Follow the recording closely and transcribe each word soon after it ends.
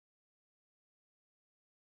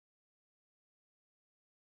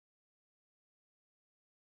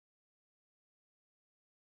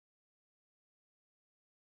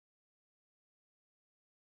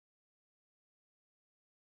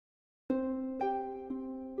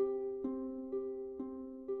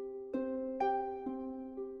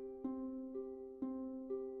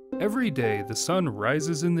Every day the sun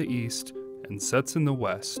rises in the east and sets in the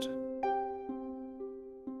west.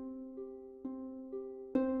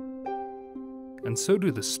 And so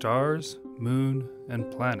do the stars, moon,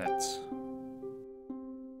 and planets.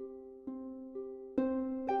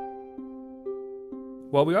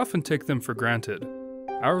 While we often take them for granted,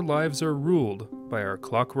 our lives are ruled by our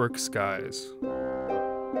clockwork skies.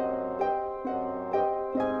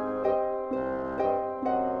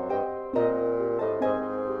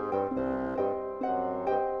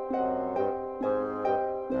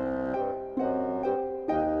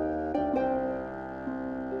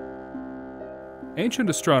 Ancient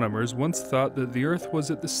astronomers once thought that the Earth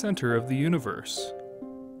was at the center of the universe.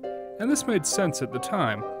 And this made sense at the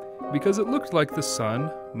time, because it looked like the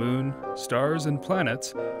sun, moon, stars, and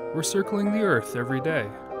planets were circling the Earth every day.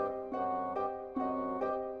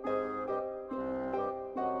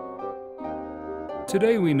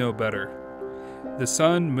 Today we know better. The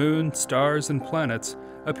sun, moon, stars, and planets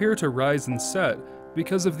appear to rise and set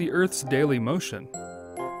because of the Earth's daily motion.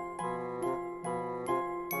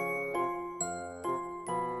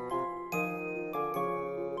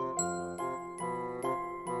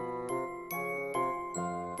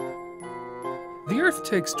 The Earth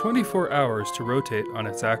takes 24 hours to rotate on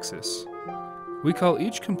its axis. We call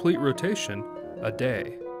each complete rotation a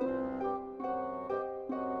day.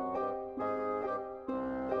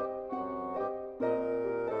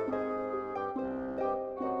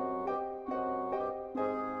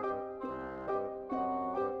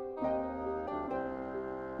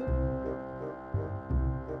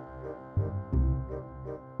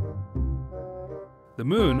 The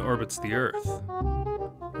Moon orbits the Earth.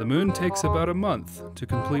 The Moon takes about a month to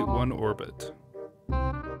complete one orbit.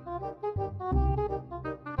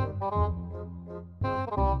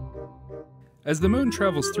 As the Moon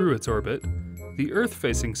travels through its orbit, the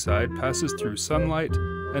Earth-facing side passes through sunlight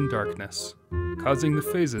and darkness, causing the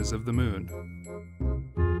phases of the Moon.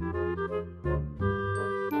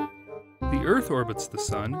 The Earth orbits the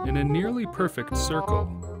Sun in a nearly perfect circle.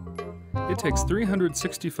 It takes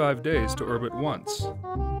 365 days to orbit once.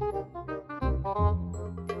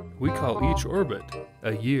 We call each orbit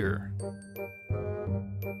a year.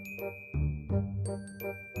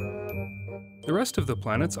 The rest of the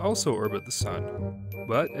planets also orbit the Sun,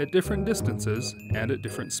 but at different distances and at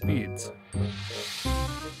different speeds.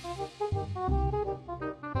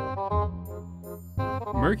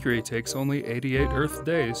 Mercury takes only 88 Earth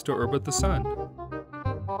days to orbit the Sun,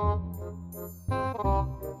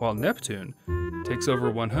 while Neptune takes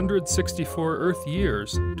over 164 Earth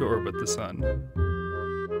years to orbit the Sun.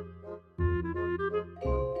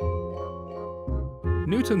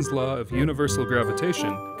 Newton's law of universal gravitation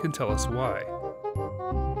can tell us why.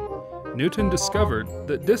 Newton discovered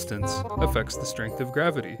that distance affects the strength of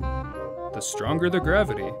gravity. The stronger the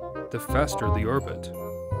gravity, the faster the orbit.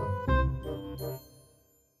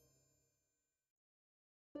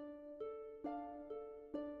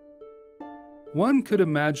 One could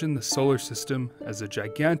imagine the solar system as a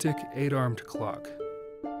gigantic 8-armed clock,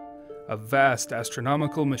 a vast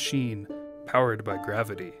astronomical machine powered by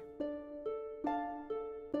gravity.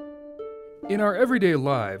 In our everyday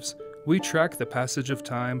lives, we track the passage of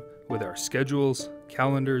time with our schedules,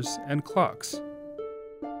 calendars, and clocks,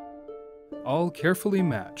 all carefully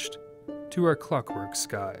matched to our clockwork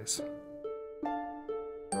skies.